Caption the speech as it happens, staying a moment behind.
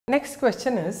Next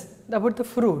question is about the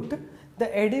fruit. The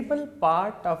edible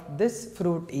part of this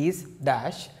fruit is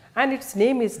dash and its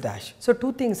name is dash. So,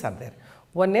 two things are there.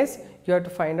 One is you have to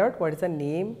find out what is the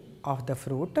name of the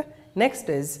fruit. Next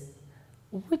is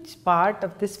which part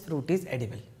of this fruit is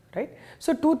edible, right.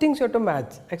 So, two things you have to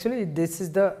match. Actually, this is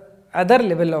the other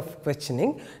level of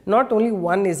questioning. Not only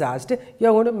one is asked, you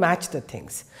are going to match the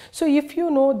things. So, if you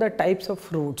know the types of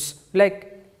fruits, like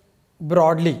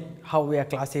broadly how we are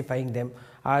classifying them,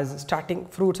 as starting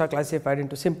fruits are classified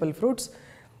into simple fruits,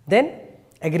 then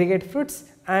aggregate fruits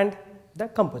and the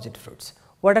composite fruits.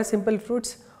 What are simple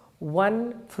fruits? One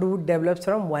fruit develops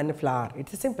from one flower, it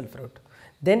is a simple fruit.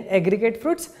 Then aggregate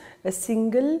fruits, a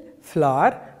single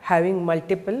flower having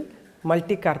multiple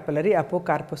multicarpellary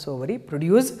apocarpous ovary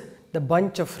produce the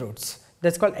bunch of fruits,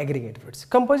 that is called aggregate fruits.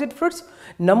 Composite fruits,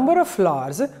 number of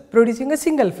flowers producing a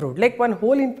single fruit, like one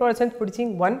whole inflorescence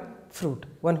producing one fruit,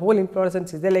 one whole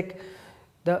inflorescence is there, like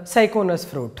the cyconus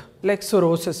fruit, like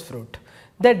Sorosus fruit,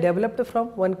 they developed from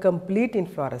one complete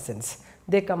inflorescence,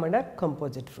 they come under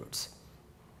composite fruits.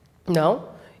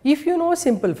 Now, if you know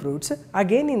simple fruits,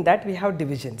 again in that we have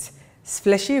divisions,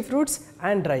 fleshy fruits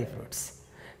and dry fruits.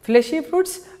 Fleshy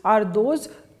fruits are those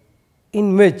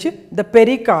in which the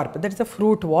pericarp, that is the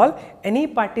fruit wall, any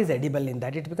part is edible in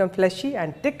that, it becomes fleshy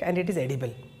and thick and it is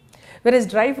edible. Whereas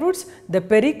dry fruits, the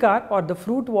pericarp or the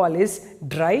fruit wall is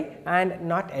dry and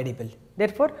not edible.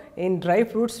 Therefore, in dry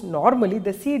fruits normally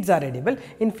the seeds are edible,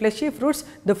 in fleshy fruits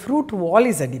the fruit wall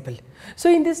is edible. So,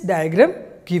 in this diagram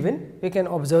given, you can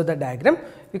observe the diagram,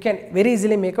 you can very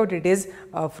easily make out it is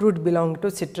a fruit belonging to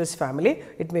citrus family,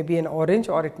 it may be an orange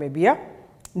or it may be a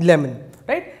lemon,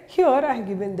 right. Here I have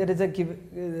given, there is a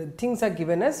things are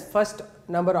given as first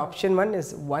number option 1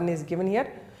 is given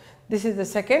here, this is the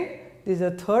second, this is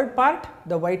the third part,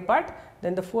 the white part,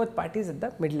 then the fourth part is at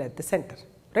the middle at the center,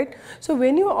 right. So,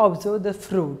 when you observe the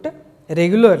fruit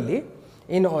regularly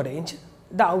in orange,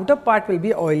 the outer part will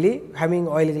be oily, having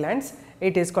oil glands,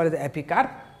 it is called the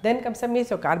epicarp, then comes a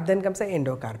mesocarp, then comes a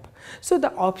endocarp. So,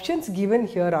 the options given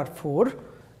here are 4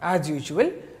 as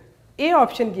usual. A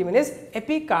option given is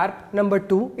epicarp, number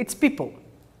 2 it is pepo.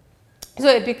 So,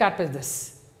 epicarp is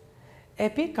this,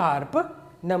 epicarp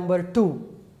number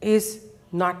 2 is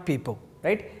not pepo,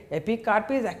 right.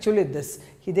 Epicarp is actually this,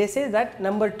 they say that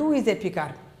number 2 is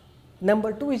epicarp,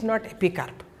 number 2 is not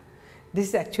epicarp, this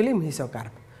is actually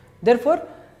mesocarp. Therefore,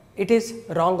 it is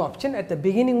wrong option, at the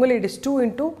beginning only it is 2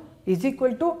 into is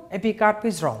equal to epicarp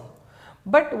is wrong,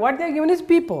 but what they are given is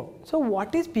pepo. So,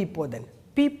 what is pepo then?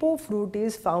 Pepo fruit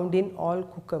is found in all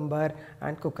cucumber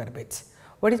and cucurbits.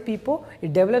 What is pepo?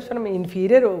 It develops from an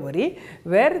inferior ovary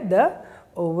where the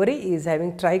ovary is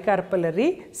having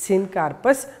tricarpellary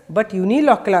syncarpous but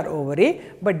unilocular ovary,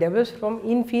 but develops from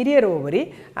inferior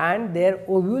ovary and their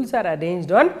ovules are arranged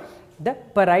on the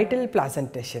parietal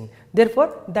placentation.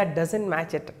 Therefore, that does not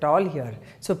match at all here.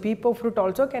 So, pepo fruit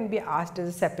also can be asked as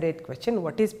a separate question.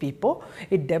 What is pepo?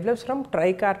 It develops from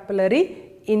tricarpellary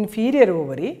inferior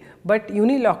ovary, but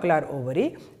unilocular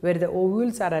ovary where the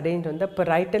ovules are arranged on the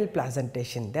parietal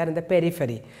placentation, they are in the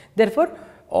periphery. Therefore,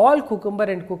 all cucumber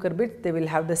and cucurbits they will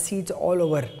have the seeds all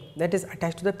over, that is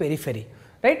attached to the periphery,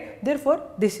 right.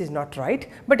 Therefore, this is not right,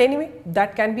 but anyway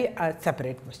that can be a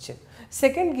separate question.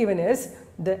 Second given is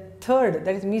the third,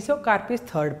 that is mesocarp is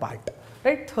third part,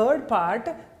 right. Third part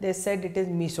they said it is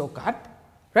mesocarp,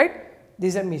 right.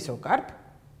 These are mesocarp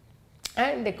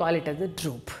and they call it as the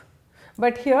drupe.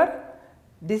 But here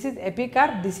this is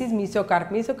epicarp, this is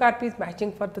mesocarp. Mesocarp is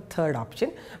matching for the third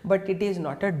option, but it is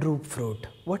not a drupe fruit.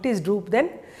 What is drupe then?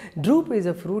 Drupe is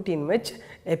a fruit in which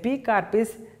epicarp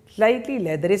is slightly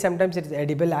leathery, sometimes it is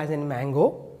edible as in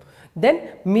mango. Then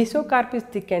mesocarp is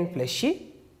thick and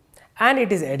fleshy and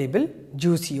it is edible,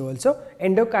 juicy also.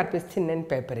 Endocarp is thin and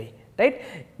peppery, right.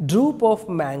 Drupe of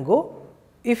mango,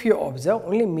 if you observe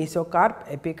only mesocarp,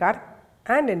 epicarp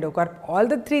and endocarp, all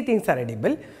the 3 things are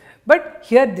edible. But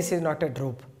here this is not a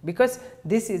drupe because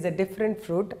this is a different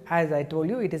fruit, as I told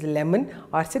you it is lemon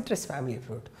or citrus family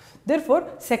fruit. Therefore,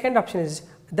 second option is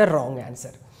the wrong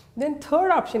answer. Then third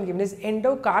option given is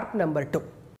endocarp number 2.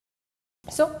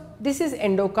 So, this is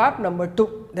endocarp number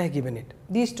 2 they have given it.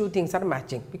 These two things are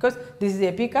matching because this is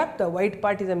epicarp, the white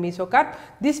part is a mesocarp,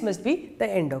 this must be the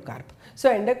endocarp.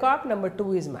 So, endocarp number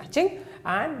 2 is matching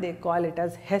and they call it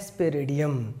as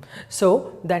Hesperidium.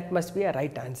 So, that must be a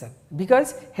right answer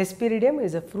because Hesperidium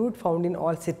is a fruit found in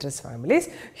all citrus families.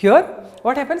 Here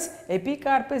what happens?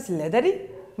 Epicarp is leathery,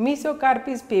 mesocarp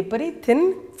is papery,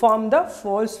 thin, form the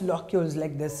false locules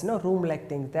like this, room like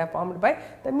things, they are formed by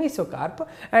the mesocarp,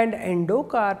 and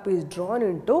endocarp is drawn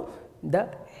into the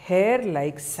hair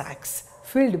like sacs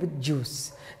filled with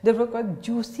juice. Therefore, called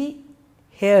juicy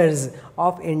hairs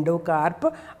of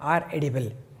endocarp are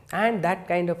edible, and that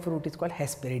kind of fruit is called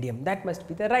Hesperidium. That must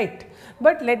be the right.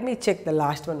 But let me check the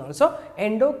last one also,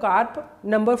 endocarp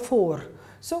number 4.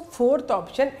 So, fourth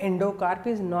option endocarp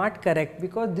is not correct,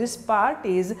 because this part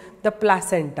is the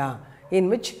placenta, in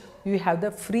which you have the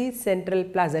free central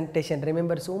placentation.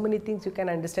 Remember, so many things you can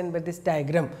understand by this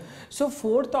diagram. So,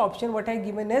 fourth option what I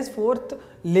given as fourth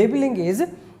labeling is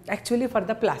actually for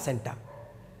the placenta.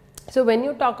 So, when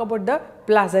you talk about the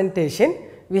placentation,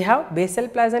 we have basal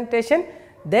placentation,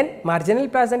 then marginal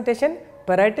placentation,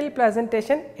 parietal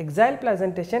placentation, axial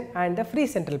placentation, and the free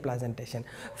central placentation.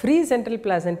 Free central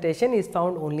placentation is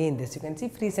found only in this. You can see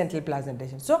free central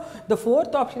placentation. So, the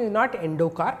fourth option is not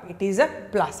endocarp, it is a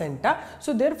placenta.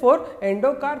 So, therefore,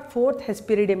 endocarp fourth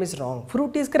Hesperidium is wrong.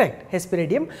 Fruit is correct,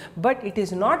 Hesperidium, but it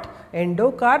is not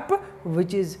endocarp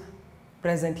which is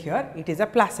present here, it is a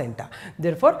placenta.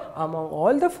 Therefore, among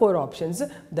all the 4 options,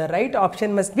 the right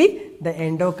option must be the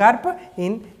endocarp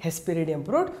in Hesperidium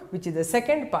fruit, which is the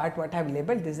second part what I have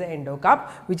labeled. This is the endocarp,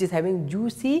 which is having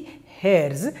juicy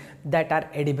hairs that are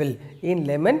edible. In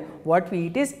lemon, what we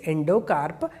eat is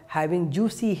endocarp having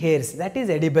juicy hairs, that is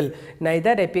edible,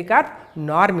 neither epicarp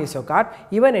nor mesocarp.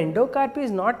 Even endocarp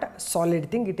is not a solid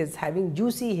thing, it is having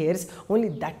juicy hairs, only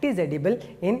that is edible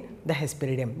in the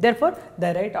Hesperidium. Therefore,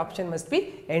 the right option must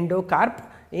be endocarp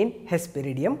in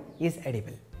Hesperidium is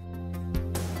edible.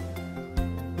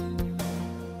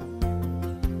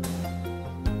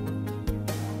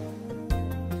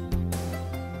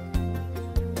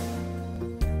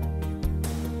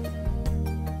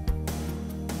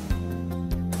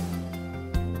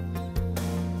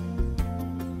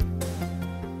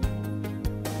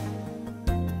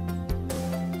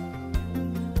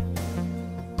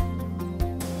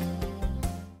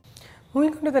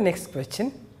 Moving on to the next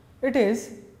question, it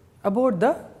is about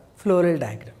the floral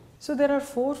diagram. So, there are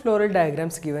 4 floral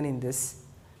diagrams given in this.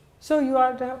 So, you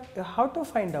are to how to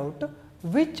find out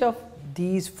which of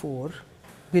these 4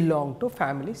 belong to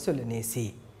family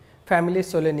Solanaceae. Family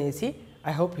Solanaceae,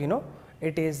 I hope you know,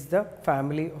 it is the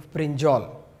family of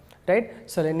brinjal, right.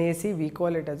 Solanaceae, we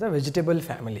call it as a vegetable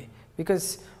family,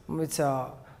 because it is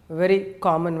a very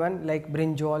common one like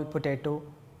brinjal, potato,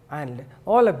 and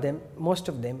all of them, most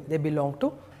of them, they belong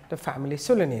to the family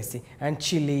Solanaceae, and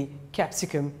chili,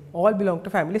 capsicum, all belong to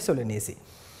family Solanaceae.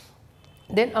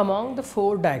 Then among the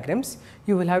 4 diagrams,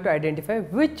 you will have to identify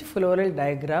which floral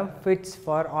diagram fits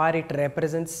for or it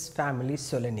represents family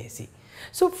Solanaceae.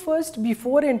 So, first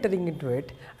before entering into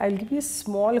it, I will give you a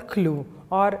small clue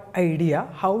or idea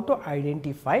how to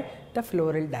identify the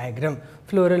floral diagram,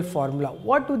 floral formula.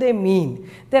 What do they mean?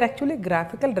 They are actually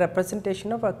graphical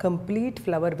representation of a complete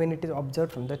flower when it is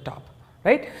observed from the top,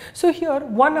 right. So, here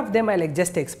one of them I will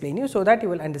just explain you, so that you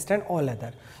will understand all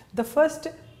other. The first,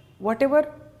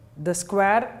 whatever the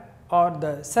square or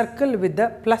the circle with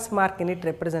the plus mark in it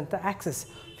represents the axis,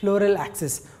 floral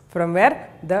axis, from where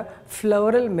the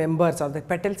floral members or the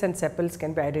petals and sepals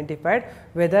can be identified,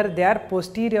 whether they are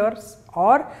posterior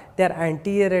or they are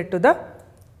anterior to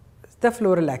the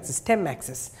floral axis, stem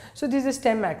axis. So, this is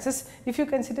stem axis. If you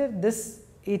consider this,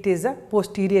 it is a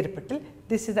posterior petal,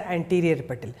 this is the anterior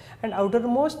petal, and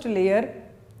outermost layer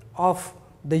of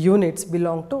the units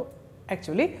belong to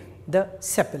actually the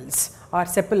sepals or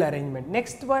sepal arrangement.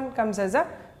 Next one comes as a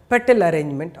petal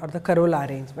arrangement or the corolla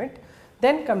arrangement.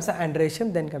 Then comes the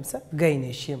androecium, then comes the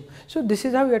gynoecium. So, this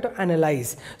is how you have to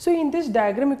analyze. So, in this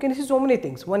diagram you can see so many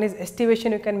things. One is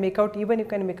estivation, you can make out, even you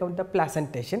can make out the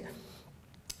placentation.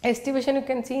 Estivation you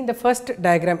can see in the first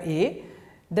diagram A,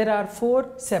 there are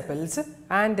 4 sepals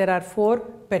and there are 4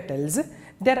 petals.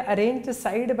 They are arranged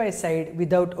side by side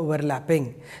without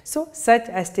overlapping. So, such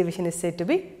estivation is said to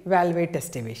be valvate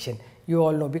estivation. You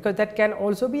all know, because that can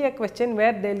also be a question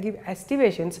where they will give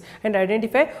estivations and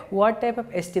identify what type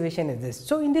of estivation is this.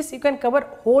 So, in this you can cover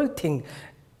whole thing,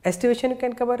 estivation you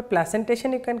can cover,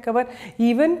 placentation you can cover,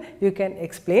 even you can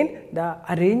explain the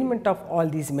arrangement of all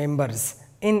these members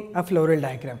in a floral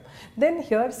diagram. Then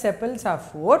here sepals are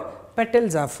 4,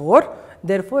 petals are 4,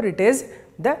 therefore,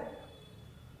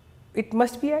 it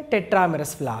must be a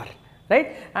tetramerous flower,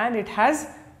 right, and it has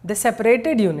the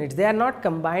separated units, they are not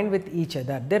combined with each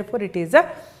other. Therefore, it is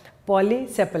a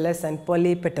polysepalous and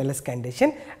polypetalous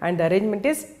condition, and the arrangement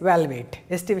is valvate,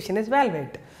 estivation is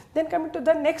valvate. Then coming to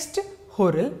the next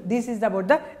whorl, this is about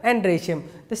the androecium.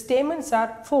 The stamens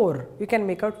are 4, you can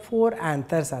make out 4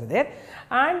 anthers are there,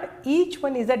 and each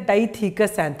one is a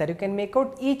dithecous anther. You can make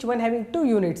out each one having 2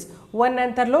 units, one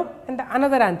anther lobe and the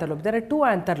another anther lobe. There are 2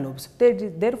 anther lobes,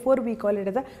 therefore, we call it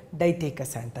as a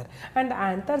dithecous anther, and the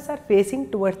anthers are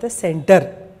facing towards the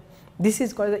center. This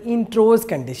is called the introse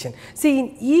condition. See,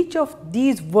 in each of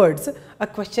these words a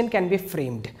question can be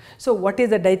framed. So, what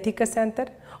is the diathecous anther?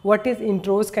 What is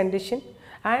introse condition?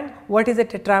 And what is a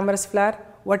tetramerous flower?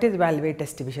 What is valvate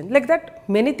estivation? Like that,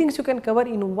 many things you can cover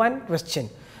in one question.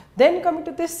 Then coming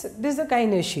to this is the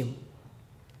gynoecium.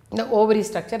 The ovary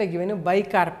structure are given a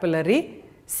bicarpellary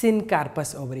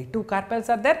syncarpous ovary. Two carpels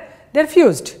are there, they are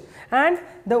fused, and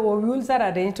the ovules are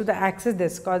arranged to the axis.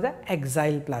 This is called the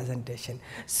axile placentation.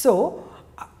 So,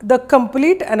 the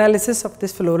complete analysis of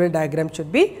this floral diagram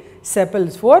should be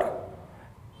sepals 4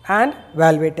 and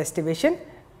valvate estivation,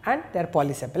 and they are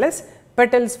polysepalous.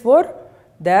 Petals 4,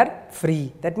 they are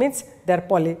free, that means they are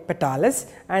polypetalous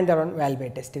and they are on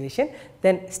valvate estivation.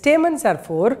 Then stamens are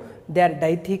 4, they are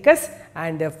diathecous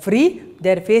and they are free,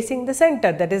 they are facing the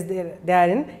center, that is they are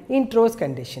in introse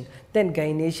condition. Then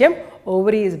gynoecium,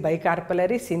 ovary is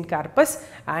bicarpellary syncarpous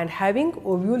and having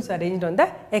ovules arranged on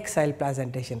the axile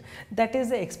placentation. That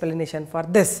is the explanation for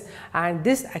this, and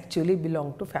this actually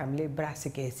belong to family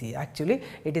Brassicaceae. Actually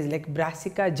it is like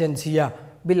Brassica gensea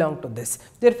belong to this.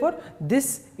 Therefore,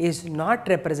 this is not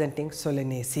representing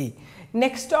Solanaceae.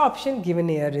 Next option given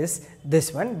here is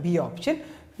this one, B option,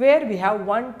 where we have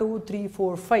 1, 2, 3,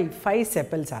 4, 5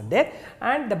 sepals are there,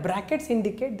 and the brackets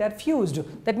indicate they are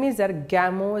fused. That means they are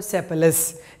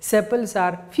gamosepalous. Sepals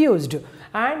are fused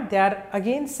and they are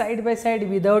again side by side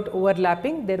without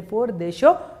overlapping. Therefore, they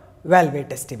show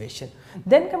valvate estivation.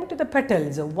 Then coming to the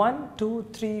petals, 1, 2,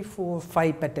 3, 4,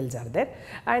 5 petals are there,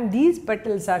 and these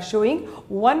petals are showing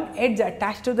one edge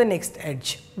attached to the next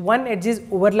edge. One edge is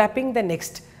overlapping the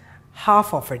next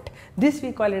half of it. This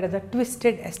we call it as a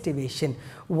twisted estivation.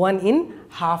 One in,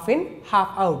 half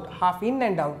out, half in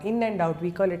and out.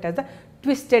 We call it as a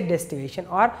twisted estivation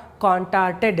or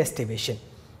contorted estivation.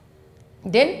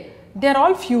 Then they are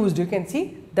all fused. You can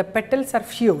see the petals are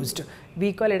fused.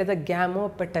 We call it as a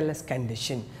gamopetalous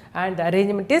condition, and the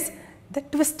arrangement is the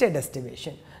twisted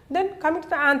estivation. Then coming to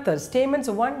the anthers, stamens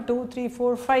 1, 2, 3,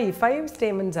 4, 5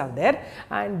 stamens are there,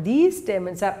 and these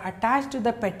stamens are attached to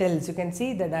the petals. You can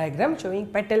see the diagram showing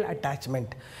petal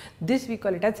attachment. This we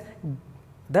call it as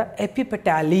the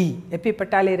epipetale.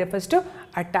 Epipetale refers to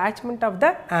attachment of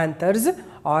the anthers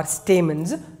or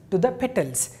stamens to the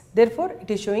petals. Therefore,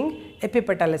 it is showing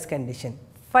epipetalous condition.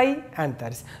 5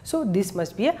 anthers. So, this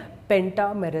must be a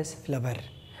pentamerous flower,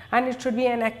 and it should be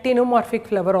an actinomorphic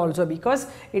flower also, because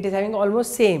it is having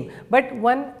almost same. But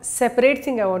one separate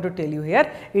thing I want to tell you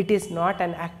here, it is not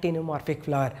an actinomorphic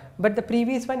flower, but the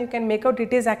previous one you can make out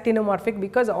it is actinomorphic,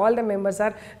 because all the members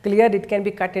are clear, it can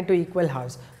be cut into equal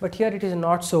halves. But here it is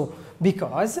not so,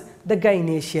 because the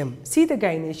gynoecium, see the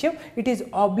gynoecium, it is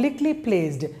obliquely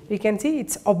placed. You can see it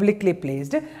is obliquely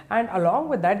placed, and along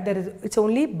with that there is, it is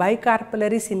only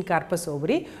bicarpellary syncarpous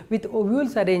ovary with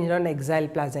ovules arranged on axile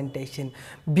placentation.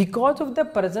 Because of the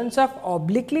presence of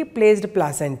obliquely placed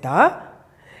placenta,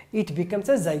 it becomes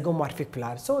a zygomorphic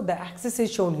flower. So, the axis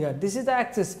is shown here. This is the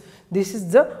axis. This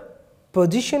is the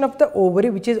position of the ovary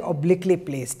which is obliquely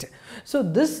placed. So,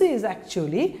 this is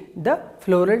actually the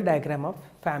floral diagram of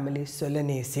family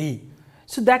Solanaceae.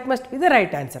 So, that must be the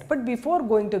right answer. But before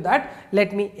going to that,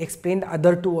 let me explain the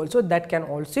other two also. That can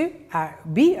also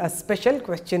be a special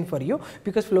question for you,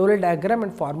 because floral diagram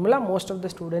and formula, most of the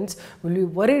students will be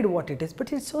worried what it is,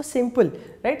 but it is so simple,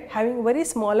 right? Having very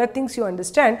smaller things you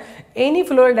understand, any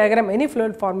floral diagram, any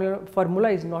floral formula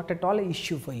is not at all an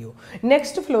issue for you.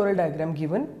 Next floral diagram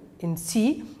given in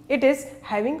C, it is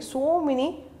having so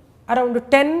many, around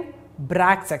 10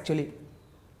 bracts actually.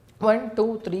 1,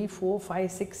 2, 3, 4,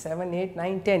 5, 6, 7, 8,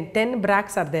 9, 10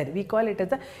 bracts are there. We call it as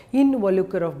the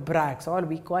involucre of bracts, or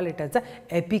we call it as the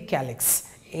epicalyx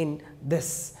in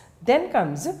this. Then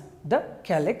comes the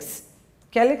calyx.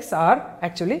 Calyx are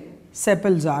actually,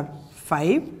 sepals are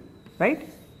 5, right?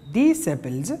 These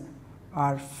sepals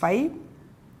are 5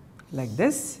 like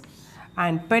this,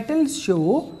 and petals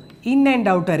show in and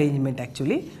out arrangement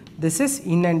actually. This is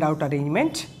in and out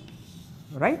arrangement,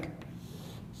 right?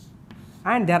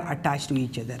 And they are attached to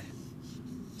each other.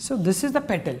 So, this is the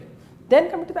petal. Then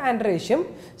coming to the androecium,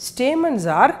 stamens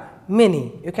are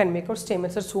many. You can make out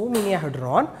stamens are so many I have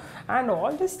drawn, and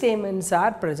all the stamens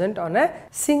are present on a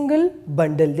single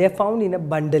bundle. They are found in a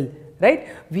bundle, right?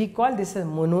 We call this a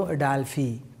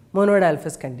monoadelphy,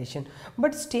 monoadelphous condition.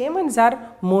 But stamens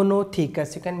are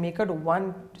monothecous. You can make out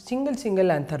one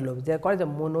single anther lobes. They are called the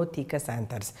monothecous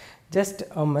anthers. Just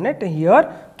a minute,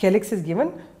 here calyx is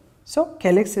given. So,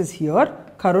 calyx is here,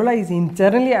 corolla is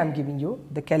internally I am giving you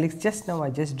the calyx, just now I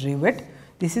just drew it.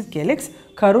 This is calyx,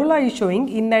 corolla is showing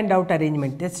in and out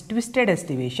arrangement, that is twisted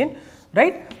estivation,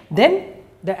 right. Then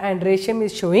the androecium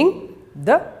is showing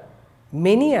the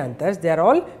Many anthers, they are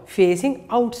all facing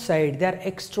outside, they are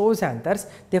extroxanthers,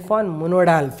 they form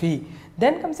monodalphy.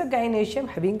 Then comes a gynoecium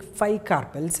having 5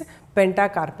 carpels,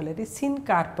 pentacarpellary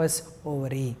syncarpous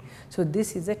ovary. So,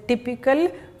 this is a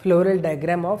typical floral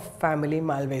diagram of family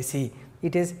Malvaceae.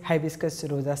 It is Hibiscus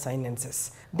rosa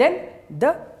sinensis. Then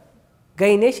the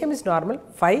gynoecium is normal,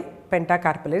 5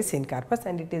 pentacarpellary syncarpous,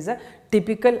 and it is a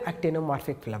typical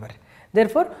actinomorphic flower.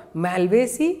 Therefore,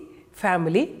 Malvaceae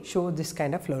family show this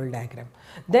kind of floral diagram.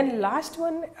 Then last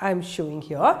one I am showing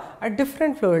here a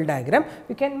different floral diagram.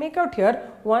 We can make out here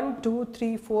 1, 2,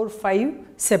 3, 4, 5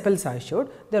 sepals I showed.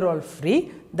 They are all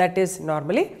free. That is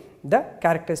normally the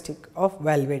characteristic of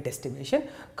valvate estivation.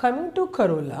 Coming to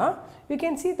corolla, we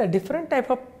can see the different type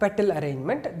of petal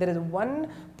arrangement. There is one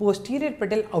posterior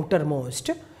petal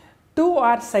outermost, 2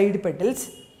 are side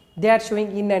petals, they are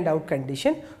showing in and out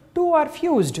condition, 2 are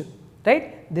fused.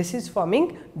 Right, this is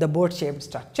forming the boat shaped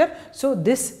structure. So,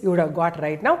 this you would have got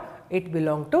right now, it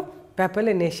belongs to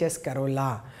papilionaceous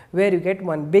corolla, where you get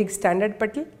one big standard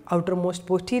petal, outermost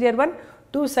posterior one,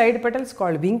 2 side petals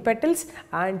called wing petals,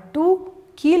 and 2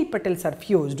 keel petals are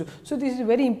fused. So, this is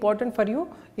very important for you.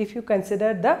 If you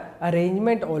consider the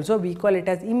arrangement also, we call it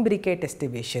as imbricate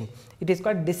estivation. It is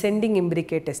called descending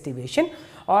imbricate estivation,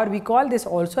 or we call this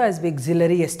also as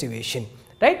vexillary estivation.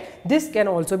 Right. This can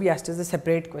also be asked as a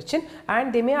separate question,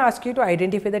 and they may ask you to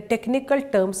identify the technical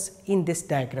terms in this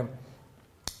diagram.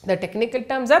 The technical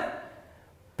terms are,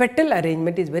 petal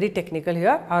arrangement is very technical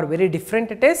here, or very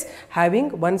different it is, having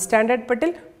one standard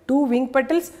petal, 2 wing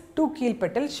petals, 2 keel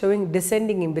petals, showing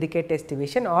descending imbricate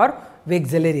estivation or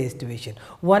vexillary estivation.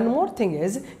 One more thing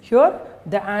is, here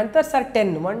the anthers are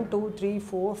 10, 1, 2, 3,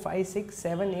 4, 5, 6,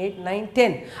 7, 8, 9,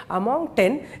 10. Among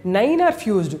 10, 9 are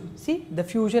fused. See the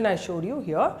fusion I showed you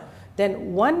here,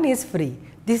 then 1 is free.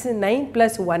 This is 9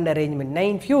 plus 1 arrangement,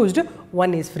 9 fused,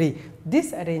 1 is free.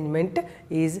 This arrangement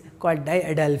is called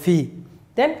diadelphy.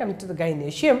 Then coming to the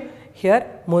gynoecium, here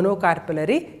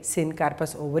monocarpellary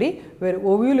syncarpous ovary, where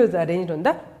ovule is arranged on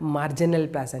the marginal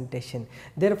placentation.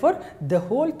 Therefore, the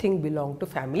whole thing belongs to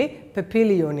family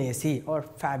Papilionaceae or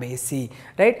Fabaceae,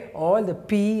 right. All the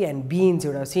pea and beans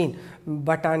you would have seen,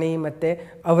 batani matte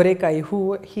avarekai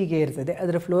hoovu hige irtade,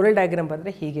 adara floral diagram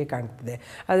bandre hige kaantade.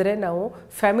 Adare ನಾವು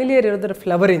familiar ಇರೋದರ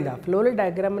flower ಇಂದ floral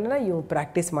diagram ಅನ್ನು ನೀವು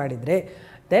practice ಮಾಡಿದ್ರೆ,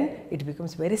 then it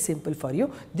becomes very simple for you.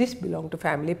 This belongs to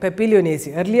family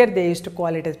Papilionaceae. Earlier they used to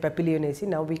call it as Papilionaceae,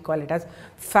 now we call it as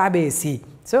Fabaceae.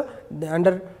 So,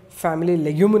 under family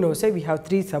Leguminosae we have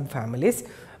 3 subfamilies.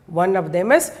 One of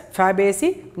them is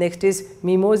Fabaceae, next is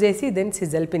Mimosaceae, then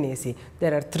Caesalpinaceae.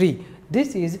 There are 3.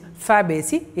 This is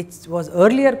Fabaceae, it was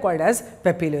earlier called as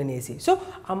Papilionaceae. So,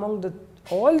 among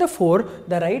all the 4,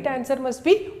 the right answer must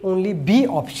be only B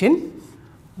option,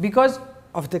 because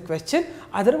of the question.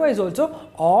 Otherwise also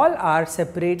all are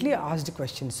separately asked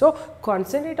questions. So,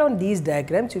 concentrate on these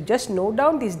diagrams, you just note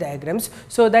down these diagrams,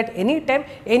 so that anytime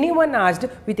anyone asked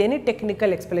with any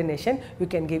technical explanation you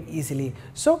can give easily.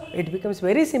 So, it becomes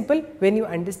very simple when you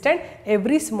understand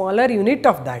every smaller unit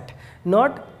of that,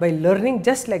 not by learning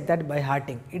just like that by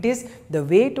hearting. It is the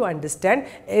way to understand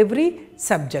every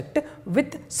subject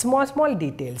with small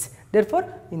details. Therefore,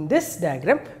 in this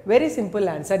diagram, very simple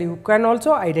answer you can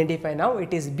also identify now,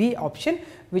 it is B option,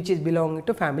 which is belonging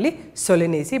to family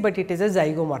Solanaceae, but it is a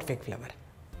zygomorphic flower.